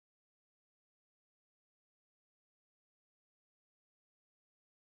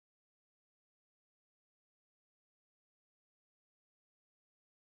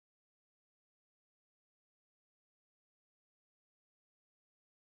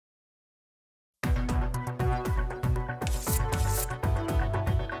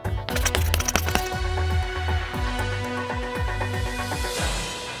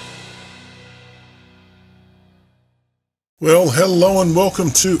Well, hello and welcome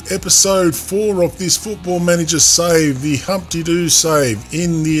to episode 4 of this Football Manager Save, the Humpty Doo Save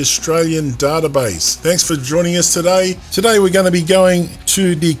in the Australian database. Thanks for joining us today. Today we're going to be going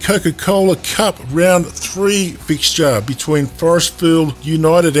to the Coca-Cola Cup Round 3 fixture between Forrestfield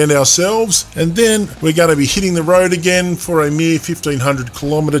United and ourselves, and then we're going to be hitting the road again for a mere 1,500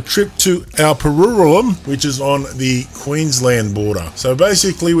 kilometre trip to Alpurrurulam, which is on the Queensland border. So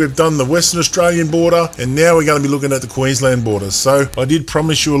basically we've done the Western Australian border and now we're going to be looking at the Queensland borders. So I did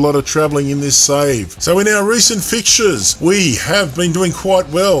promise you a lot of travelling in this save. So in our recent fixtures, we have been doing quite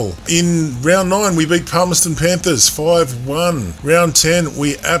well. In round 9, we beat Palmerston Panthers 5-1. Round 10,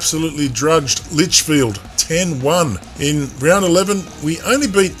 we absolutely drudged Litchfield 10-1. In round 11, we only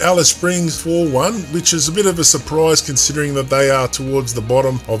beat Alice Springs 4-1, which is a bit of a surprise considering that they are towards the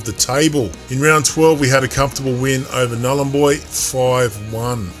bottom of the table. In round 12, we had a comfortable win over Nullumboy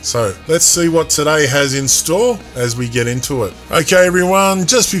 5-1. So let's see what today has in store as we get into it. Okay everyone,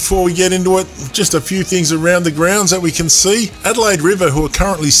 just before we get into it, just a few things around the grounds that we can see. Adelaide River, who are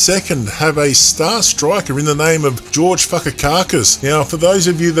currently second, have a star striker in the name of George Fuckacarcus. Now for those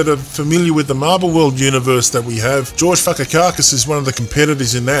of you that are familiar with the Marble World universe that we have, George Fuckacarcus is one of the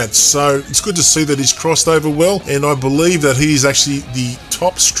competitors in that, so it's good to see that he's crossed over well, and I believe that he is actually the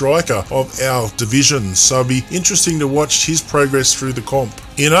top striker of our division, so it'll be interesting to watch his progress through the comp.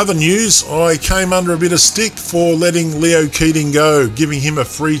 In other news, I came under a bit of stick for letting Leo Keating go, giving him a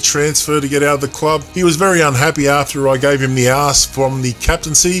free transfer to get out of the club. He was very unhappy after I gave him the arse from the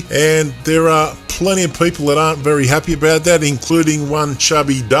captaincy, and there are plenty of people that aren't very happy about that, including one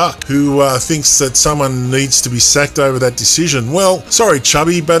Chubby Duck, who thinks that someone needs to be sacked over that decision. Well, sorry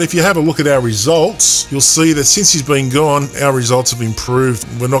Chubby, but if you have a look at our results, you'll see that since he's been gone, our results have improved.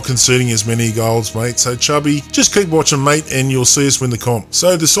 We're not conceding as many goals, mate. So Chubby, just keep watching, mate, and you'll see us win the comp.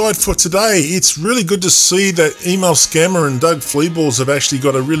 So the side for today, it's really good to see that Email Scammer and Doug Fleaballs have actually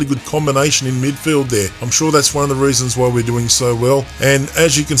got a really good combination in midfield there. I'm sure that's one of the reasons why we're doing so well. And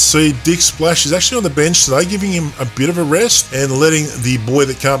as you can see, Dick Splash is actually on the bench today, giving him a bit of a rest and letting the boy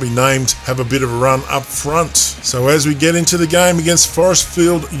that can't be named have a bit of a run up front. So as we get into the game against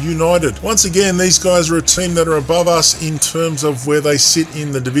Forrestfield United, once again, these guys are a team that are above us in terms of where they sit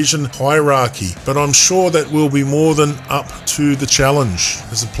in the division hierarchy, but I'm sure that we'll be more than up to the challenge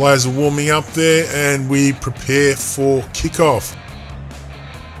as the players are warming up there and we prepare for kickoff.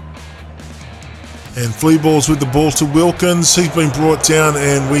 And Fleaballs with the ball to Wilkins. He's been brought down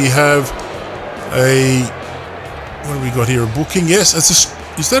and we have a, what have we got here, a booking? Yes,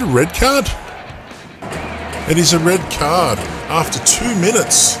 is that a red card? It is a red card after 2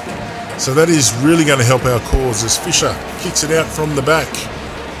 minutes. So that is really going to help our cause as Fisher kicks it out from the back.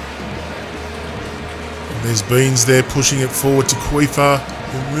 And there's Beans there pushing it forward to Queefer,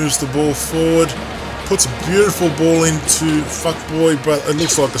 who moves the ball forward. Puts a beautiful ball into Fuckboy, but it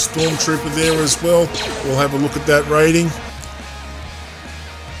looks like a stormtrooper there as well. We'll have a look at that rating.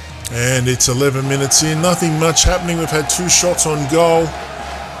 And it's 11 minutes in, nothing much happening. We've had 2 shots on goal,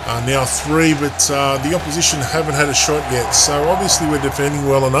 now 3, but the opposition haven't had a shot yet. So obviously we're defending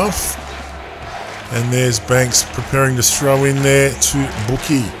well enough. And there's Banks preparing to throw in there to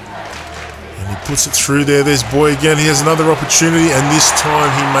Bookie. And he puts it through there. There's Boy again. He has another opportunity, and this time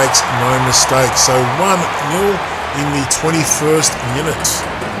he makes no mistake. So 1-0 in the 21st minute.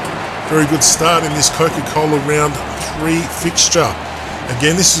 Very good start in this Coca-Cola Round 3 fixture.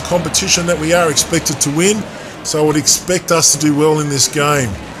 Again, this is a competition that we are expected to win, so I would expect us to do well in this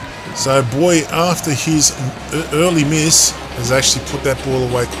game. So Boy, after his early miss, has actually put that ball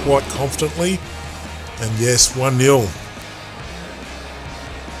away quite confidently. And yes, 1-0.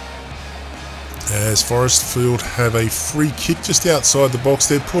 As Forrestfield have a free kick just outside the box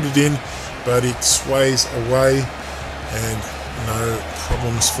there, put it in, but it sways away and no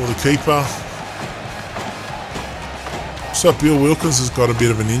problems for the keeper. So Bill Wilkins has got a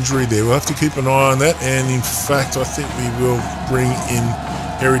bit of an injury there. We'll have to keep an eye on that, and in fact I think we will bring in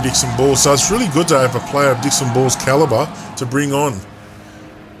Harry Dixon Ball. So it's really good to have a player of Dixon Ball's calibre to bring on.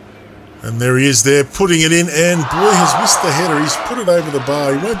 And there he is there, putting it in, and Boy has missed the header. He's put it over the bar.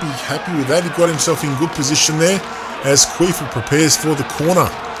 He won't be happy with that. He got himself in good position there as Queefer prepares for the corner.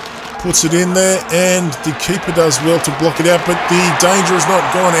 Puts it in there, and the keeper does well to block it out, but the danger is not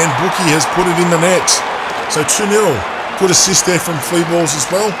gone, and Bookie has put it in the net. So 2-0. Good assist there from Fleaballs as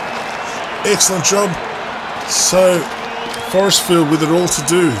well. Excellent job. So Forrestfield with it all to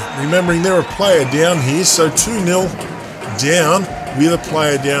do. Remembering they're a player down here, so 2-0 down. With a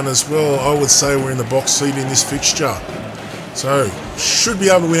player down as well, I would say we're in the box seat in this fixture. So, should be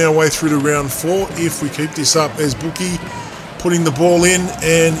able to win our way through to round 4 if we keep this up as Bookie putting the ball in,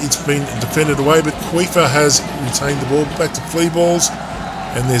 and it's been defended away, but Queefer has retained the ball. Back to Flea Balls,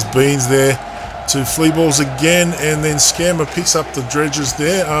 and there's Beans there to Flea Balls again, and then Scammer picks up the dredges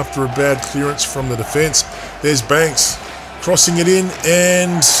there after a bad clearance from the defence. There's Banks crossing it in,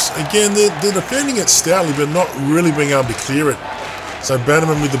 and again they're defending it stoutly but not really being able to clear it. So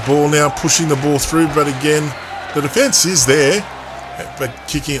Bannerman with the ball now, pushing the ball through, but again the defence is there but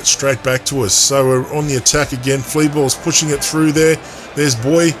kicking it straight back to us. So we're on the attack again. Flea Ball's pushing it through there. There's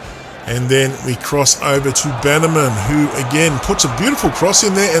Boy, and then we cross over to Bannerman, who again puts a beautiful cross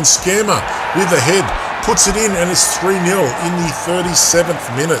in there, and Scammer with the head puts it in, and it's 3-0 in the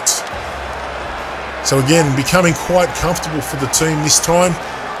 37th minute. So again, becoming quite comfortable for the team this time.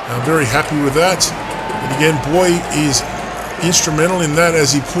 I'm very happy with that. But again, Boy is instrumental in that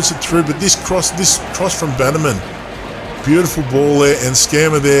as he puts it through. But this cross from Bannerman, beautiful ball there, and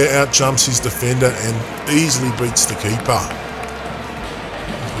Scammer there out jumps his defender and easily beats the keeper.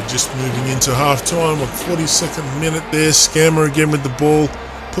 We're just moving into half time. 42nd minute there. Scammer again with the ball,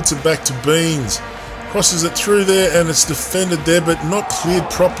 puts it back to Beans. Crosses it through there, and it's defended there but not cleared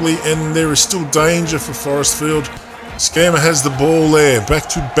properly, and there is still danger for Forrestfield. Scammer has the ball there. Back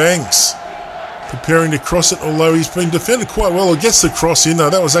to Banks, preparing to cross it, although he's been defended quite well. It gets the cross in though.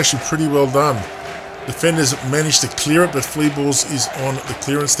 That was actually pretty well done. Defenders managed to clear it, but Flea Balls is on the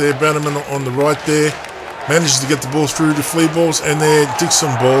clearance there. Bannerman on the right there manages to get the ball through to Flea Balls, and there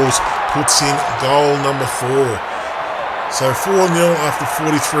Dixon Balls puts in goal number 4. So 4-0 after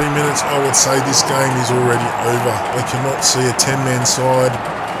 43 minutes. I would say this game is already over. I cannot see a 10-man side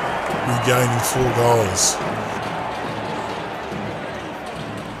regaining 4 goals.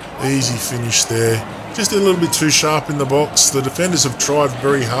 Easy finish there. Just a little bit too sharp in the box. The defenders have tried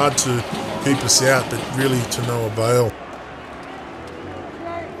very hard to keep us out, but really to no avail.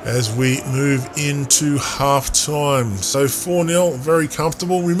 As we move into half-time. So 4-0, very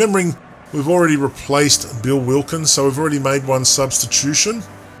comfortable. Remembering we've already replaced Bill Wilkins, so we've already made 1 substitution.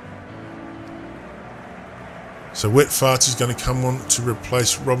 So Wet Farts is going to come on to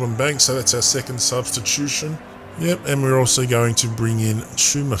replace Robin Banks, so that's our 2nd substitution. Yep, and we're also going to bring in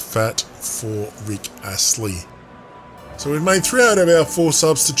Chuma Fat for Rick Astley. So we've made 3 out of our 4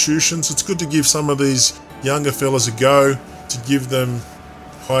 substitutions. It's good to give some of these younger fellas a go, to give them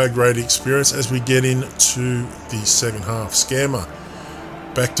higher grade experience as we get into the second half. Scammer.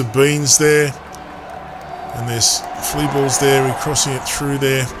 Back to Beans there, and there's Flea Balls there. We're crossing it through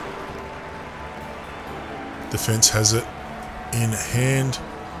there. Defence has it in hand.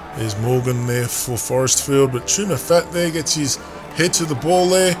 There's Morgan there for Forrestfield, but Chuma Fat there gets his head to the ball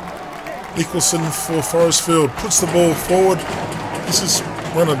there. Nicholson for Forrestfield puts the ball forward. This is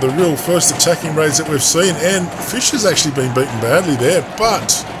one of the real first attacking raids that we've seen, and Fisher's actually been beaten badly there, but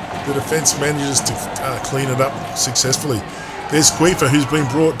the defence manages to clean it up successfully. There's Queefer, who's been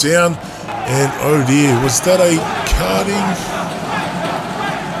brought down, and oh dear, was that a carding?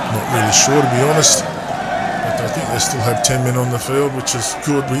 Not really sure, to be honest, but I think they still have 10 men on the field, which is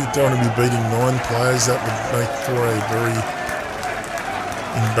good. We don't want to be beating 9 players. That would make for a very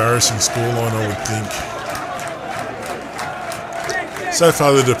embarrassing scoreline, I would think. So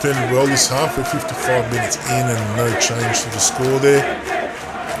far they defended well this half. We're 55 minutes in and no change to the score there.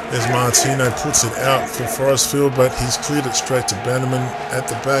 As Martino puts it out for Forrestfield, but he's cleared it straight to Bannerman at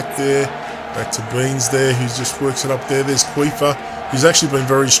the back there. Back to Beans there, who just works it up there. There's Queefer, who's actually been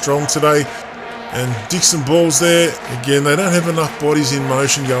very strong today. And Dixon Balls there. Again, they don't have enough bodies in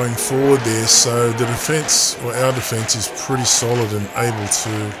motion going forward there, so the defence, or our defence, is pretty solid and able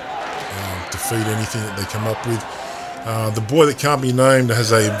to defeat anything that they come up with. The boy that can't be named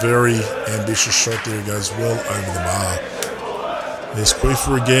has a very ambitious shot there. It goes well over the bar. There's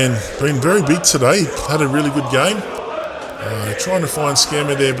Queefer again, been very big today, had a really good game. Trying to find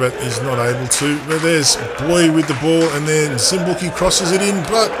Scammer there, but he's not able to. But there's Boy with the ball, and then Zimbuki crosses it in,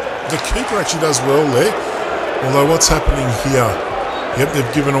 but the keeper actually does well there. Although what's happening here? Yep,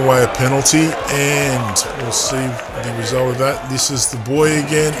 they've given away a penalty, and we'll see the result of that. This is the Boy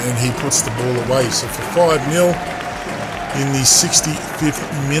again, and he puts the ball away. So for 5-0 in the 65th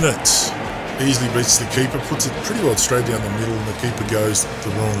minute. Easily beats the keeper, puts it pretty well straight down the middle, and the keeper goes the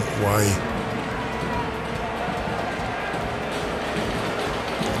wrong way.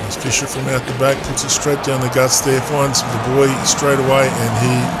 There's Fisher from out the back, puts it straight down the guts there, finds the Boy straight away, and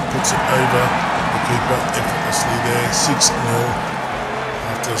he puts it over the keeper effortlessly there. 6-0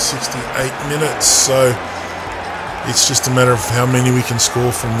 after 68 minutes. So it's just a matter of how many we can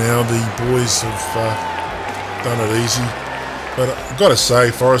score from now. The boys have done it easy. But I've got to say,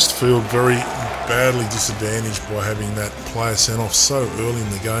 Forrestfield very badly disadvantaged by having that player sent off so early in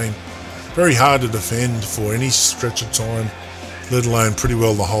the game. Very hard to defend for any stretch of time. let alone pretty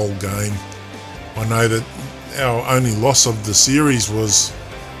well the whole game. I know that our only loss of the series was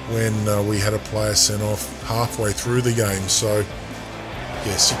when we had a player sent off halfway through the game, so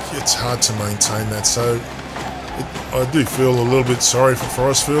yes, it's hard to maintain that. So I do feel a little bit sorry for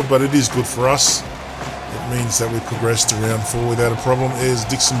Forrestfield, but it is good for us. It means that we progressed to round 4 without a problem. There's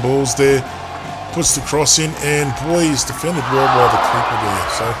Dixon Balls there, puts the cross in, and boy, he's defended well by the keeper there.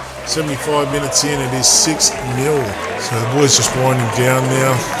 So 75 minutes in, it is 6-0. So the boys just winding down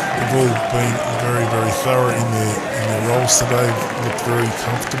now. They've all been very, very thorough in their roles today. Looked very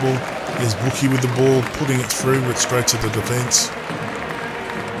comfortable. There's Bookie with the ball, putting it through, but straight to the defence.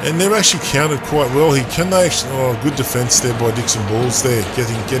 And they've actually countered quite well. Good defence there by Dixon Balls there,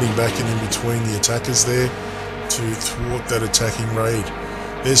 getting back and in between the attackers there to thwart that attacking raid.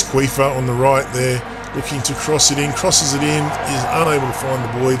 There's Queefer on the right there, looking to cross it in, crosses it in, is unable to find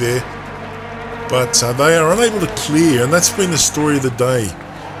the boy there. But they are unable to clear, and that's been the story of the day.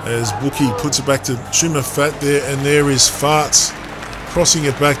 As Bookie puts it back to Chuma Fat there, and there is Farts crossing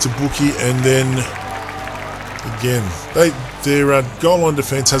it back to Bookie, and then again, their goal line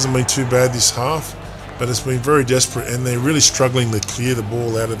defence hasn't been too bad this half, but it's been very desperate, and they're really struggling to clear the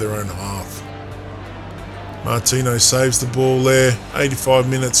ball out of their own half. Martino saves the ball there, 85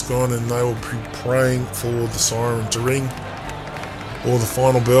 minutes gone, and they will be praying for the siren to ring, or the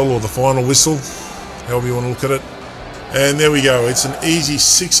final bell, or the final whistle, however you want to look at it. And there we go, it's an easy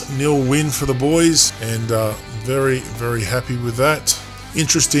 6-0 win for the boys, and very, very happy with that.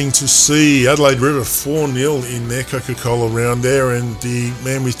 Interesting to see Adelaide River 4-0 in their Coca-Cola round there, and the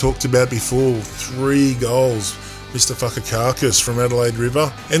man we talked about before, 3 goals, Mr. Fuckakarkas from Adelaide River.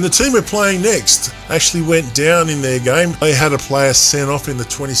 And the team we're playing next actually went down in their game. They had a player sent off in the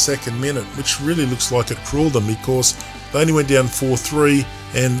 22nd minute, which really looks like it cruelled them, because they only went down 4-3,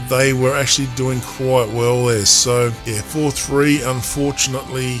 and they were actually doing quite well there. So yeah, 4-3,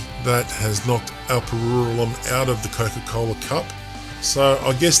 unfortunately, that has knocked Alpurrurulam out of the Coca-Cola Cup. So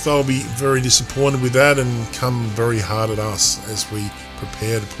I guess they'll be very disappointed with that and come very hard at us as we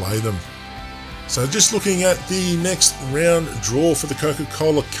prepare to play them. So just looking at the next round draw for the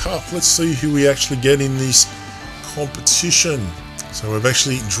Coca-Cola Cup, let's see who we actually get in this competition. So we've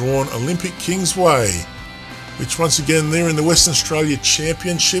actually drawn Olympic Kingsway, which once again they're in the Western Australia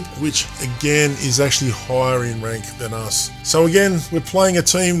Championship, which again is actually higher in rank than us. So again, we're playing a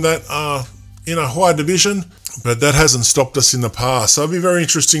team that are in a higher division, but that hasn't stopped us in the past. So it'll be very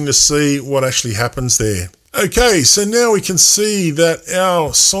interesting to see what actually happens there. Okay, so now we can see that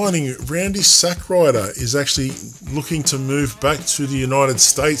our signing, Randy Sackrider, is actually looking to move back to the United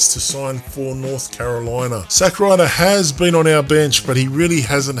States to sign for North Carolina. Sackrider has been on our bench, but he really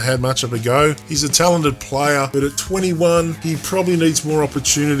hasn't had much of a go. He's a talented player, but at 21, he probably needs more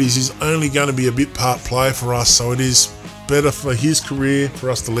opportunities. He's only going to be a bit part player for us, so it is better for his career for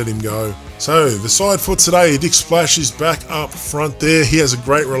us to let him go. So the side for today, Dick Splash is back up front there. He has a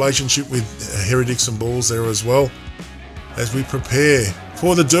great relationship with Harry Dixon Balls there as well, as we prepare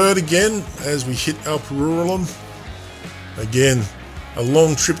for the dirt again as we hit Alpurrurulam. Again, a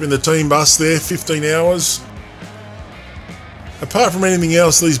long trip in the team bus there, 15 hours. Apart from anything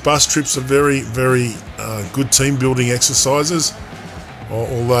else, these bus trips are very, very good team building exercises,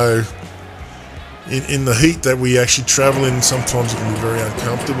 although in the heat that we actually travel in, sometimes it can be very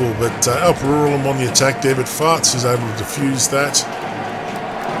uncomfortable. But Alpurrurulam on the attack there, but Farts is able to defuse that.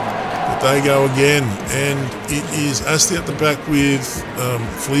 But they go again, and it is Astley at the back with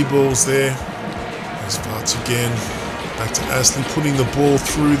flea balls there. There's Farts again, back to Astley, putting the ball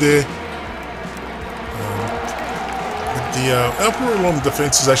through there. The Alpurrurulam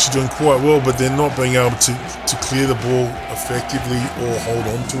defence is actually doing quite well, but they're not being able to clear the ball effectively or hold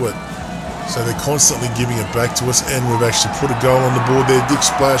on to it. So they're constantly giving it back to us, and we've actually put a goal on the board there. Dick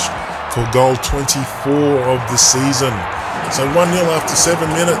Splash for goal 24 of the season. So 1-0 after 7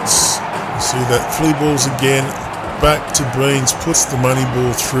 minutes. You see that flea balls again, back to Beans, puts the money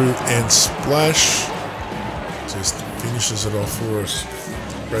ball through, and Splash just finishes it off for us.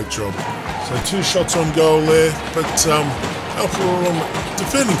 Great job. So 2 shots on goal there, but Alpurrurulam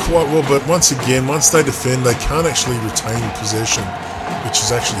defending quite well, but once again, once they defend, they can't actually retain possession, which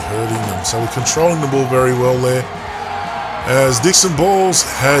is actually hurting them. So we're controlling the ball very well there, as Dixon Balls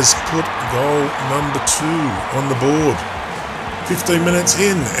has put goal number 2 on the board. 15 minutes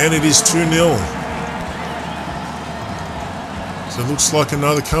in, and it is 2-0. So it looks like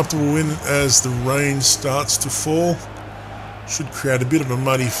another comfortable win as the rain starts to fall. Should create a bit of a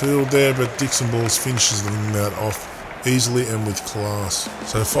muddy field there, but Dixon Balls finishes that off easily and with class.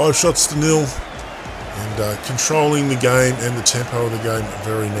 So 5 shots to 0. And controlling the game and the tempo of the game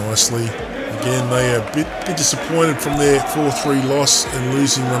very nicely. Again, they are a bit disappointed from their 4-3 loss and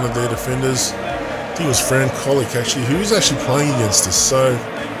losing one of their defenders. I think it was Fran Colic actually, who was actually playing against us. So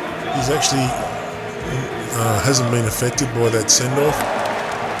he's actually hasn't been affected by that send-off.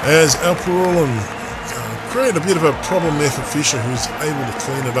 As Alpurrurulam created a bit of a problem there for Fisher, who's able to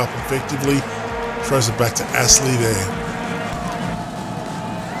clean it up effectively. Throws it back to Astley there.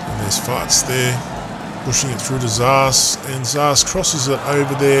 And there's Farts there, pushing it through to Zas, and Zas crosses it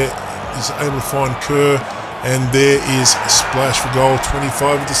over there. He's able to find Kerr, and there is Splash for goal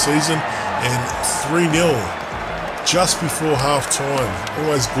 25 of the season, and 3-0 just before half time.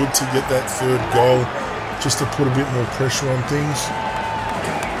 Always good to get that third goal, just to put a bit more pressure on things.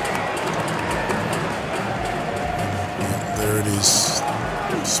 And there it is.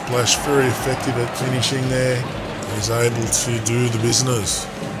 Splash very effective at finishing there. He's able to do the business.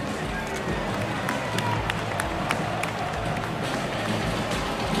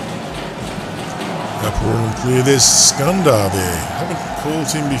 Alpurrurulam clear. There's Skundar there. Haven't called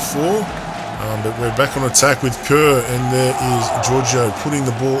him before, but we're back on attack with Kerr, and there is Giorgio putting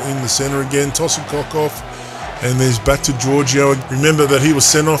the ball in the centre again. Toss and cock off, and there's back to Giorgio. Remember that he was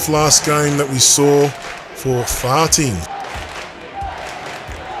sent off last game that we saw for farting.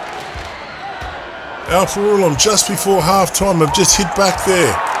 Alpurrurulam just before half time have just hit back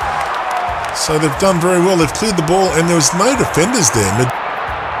there. So they've done very well. They've cleared the ball, and there was no defenders there.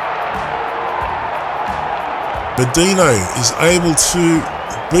 Medino is able to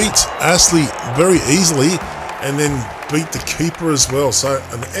beat Astley very easily and then beat the keeper as well. So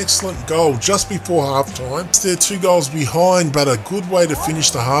an excellent goal just before half time. They're 2 goals behind, but a good way to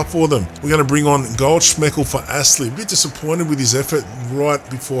finish the half for them. We're going to bring on Goldschmeckel for Astley. A bit disappointed with his effort right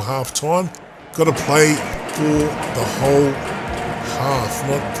before half time. Got to play for the whole half,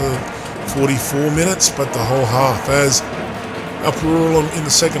 not the 44 minutes, but the whole half. As Alpurrurulam in the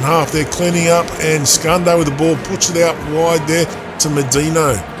second half, they're cleaning up, and Skundar with the ball puts it out wide there to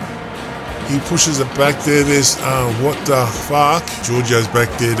Medino. He pushes it back there. There's what the fuck. Giorgio's back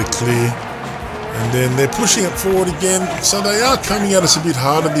there to clear, and then they're pushing it forward again. So they are coming at us a bit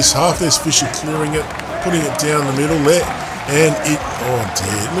harder this half. There's Fisher clearing it, putting it down the middle there, and it, oh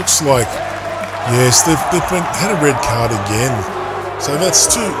dear, it looks like, yes, they've had a red card again. So that's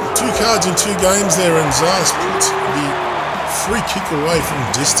two cards in 2 games there, and Zas puts the free kick away from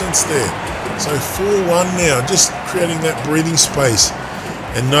distance there. So 4-1 now, just creating that breathing space,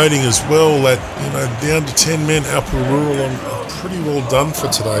 and noting as well that, you know, down to 10 men, Alpurrurulam are pretty well done for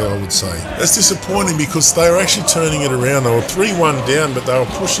today, I would say. That's disappointing because they were actually turning it around. They were 3-1 down, but they were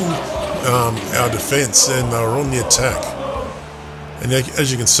pushing our defence, and they were on the attack. And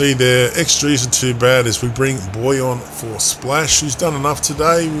as you can see there, XG isn't too bad as we bring Boy on for Splash, who's done enough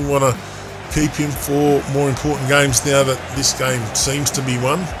today. We want to keep him for more important games now that this game seems to be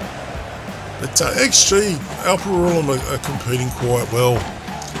won. But XG, Alpurrurulam are competing quite well.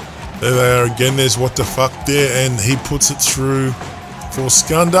 There they are again. There's what the fuck there, and he puts it through for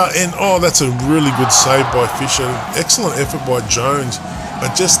Skundar. And oh, that's a really good save by Fisher. Excellent effort by Jones.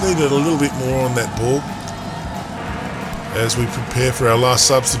 I just needed a little bit more on that ball. As we prepare for our last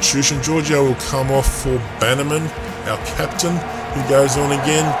substitution, Giorgio will come off for Bannerman, our captain, who goes on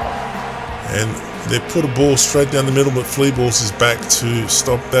again. And they put a ball straight down the middle, but Fleaballs is back to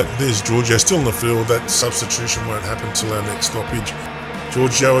stop that. There's Giorgio still in the field. That substitution won't happen until our next stoppage.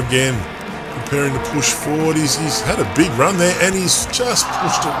 Giorgio again, preparing to push forward. He's had a big run there, and he's just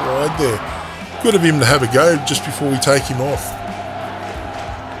pushed it wide there. Good of him to have a go just before we take him off.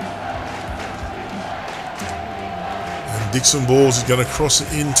 And Dixon Balls is going to cross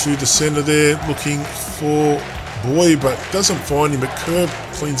it into the centre there, looking for Boy, but doesn't find him. But Kerr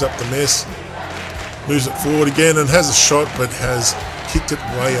cleans up the mess. Moves it forward again and has a shot, but has kicked it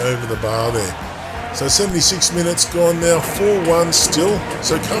way over the bar there. So 76 minutes gone now, 4-1 still,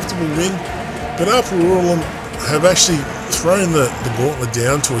 so comfortable win. But Alpurrurulam have actually thrown the gauntlet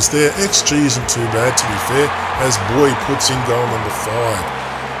down to us there. XG isn't too bad, to be fair, as Boy puts in goal number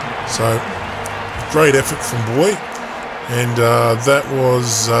 5. So great effort from Boy, and that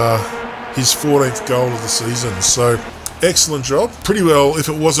was his 14th goal of the season. So excellent job. Pretty well, if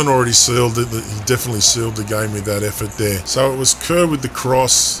it wasn't already sealed, he definitely sealed the game with that effort there. So it was Kerr with the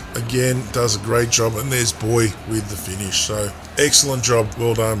cross, again, does a great job, and there's Boy with the finish. So excellent job,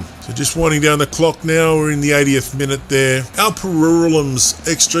 well done. So just winding down the clock now, we're in the 80th minute there. Alpurrurulam's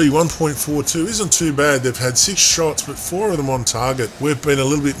XG 1.42 isn't too bad. They've had 6 shots, but 4 of them on target. We've been a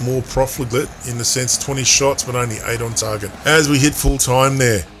little bit more profligate in the sense 20 shots, but only 8 on target as we hit full time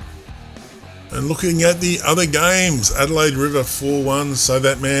there. And looking at the other games, Adelaide River 4-1, so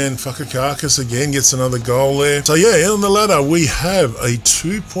that man Fuckakarkas again gets another goal there. So yeah, on the ladder we have a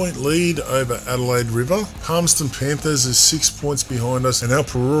 2-point lead over Adelaide River. Palmerston Panthers is 6 points behind us, and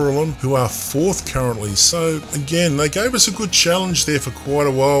Alpurrurulam, who are 4th currently. So again, they gave us a good challenge there for quite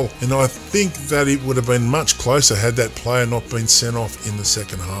a while, and I think that it would have been much closer had that player not been sent off in the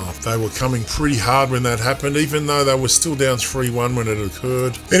second half. They were coming pretty hard when that happened, even though they were still down 3-1 when it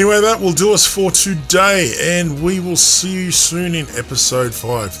occurred. Anyway, that will do us for today, and we will see you soon in episode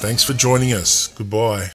 5. Thanks for joining us. Goodbye.